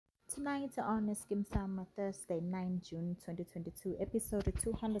tonight on Skeem Saam, Thursday, 9 June 2022, episode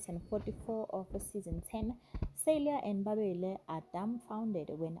 244 of season 10. Celia and Babele are dumbfounded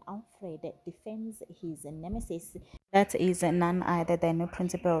when Alfred defends his nemesis. That is none other than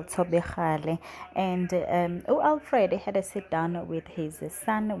Principal Toby Khale. And Alfred had a sit down with his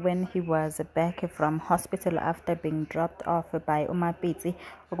son when he was back from hospital after being dropped off by Umapiti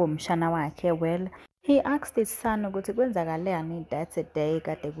ukumshana wakhe. Well, he asked his son ukuthi kwenzakaleni that day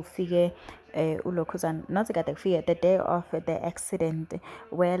kade kufike ulokhuzana, not kade kufike, the day of the accident.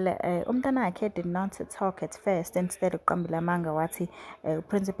 Well, umntanakhe did not talk at first. Instead, uqambile amanga wathi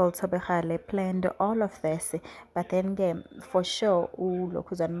Principal Thobekgale planned all of this, but then for sure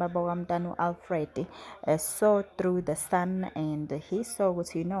ulokhuzana baba kamntana Alfred saw through the son, and he saw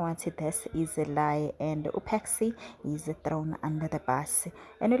ukuthi, you know what, this is a lie, and Upexi is thrown under the bus.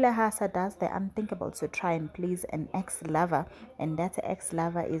 And Ulehasa does the unthinkable to try and please an ex-lover, and that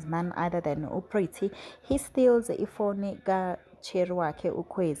ex-lover is none other than Upriti. He steals ifoni ka cheri wakhe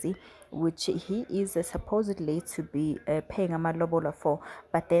uKwezi, which he is supposedly to be paying amalobolo for,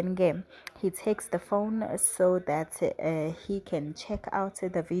 but then he takes the phone so that he can check out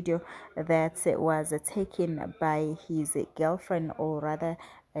the video that was taken by his girlfriend, or rather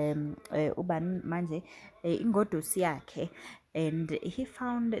uban manje ingodusi yakhe, and he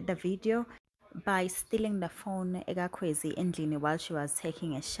found the video by stealing the phone ekaKwezi endlini while she was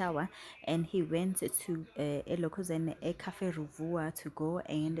taking a shower, and he went to Elokhuzene Cafe Ruvua to go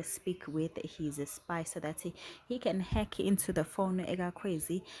and speak with his spy so that he can hack into the phone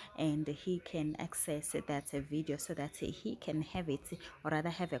ekaKwezi and he can access that video so that he can have it, or rather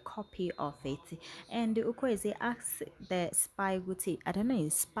have a copy of it. And uKwezi asks the spy ukuthi, I don't know,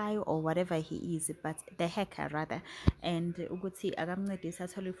 spy or whatever he is, but the hacker rather, and ukuthi akamncedisa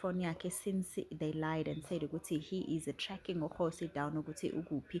athole ifoni yakhe, since they lied and said ukuthi he is tracking uKhosi down ukuthi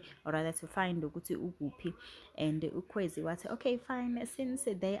ukuphi, or rather to find ukuthi ukuphi. And uKwezi wathi, okay fine, since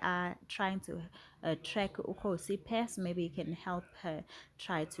they are trying to track uKhosi, perhaps maybe you can help her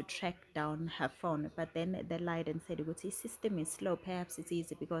try to track down her phone. But then they lied and said ukuthi system is slow, perhaps it's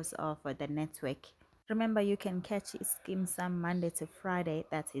easy because of the network. Remember, you can catch Skeem Saam Monday to Friday,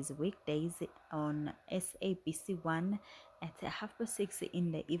 that is weekdays, on SABC1 at 6:30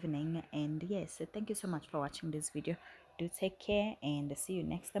 in the evening. And yes, thank you so much for watching this video. Do take care and see you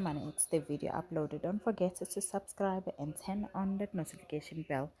next time on the video uploaded. Don't forget to subscribe and turn on that notification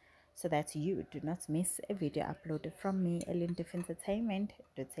bell so that you do not miss a video uploaded from me, Ellen Entertainment.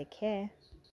 Do take care.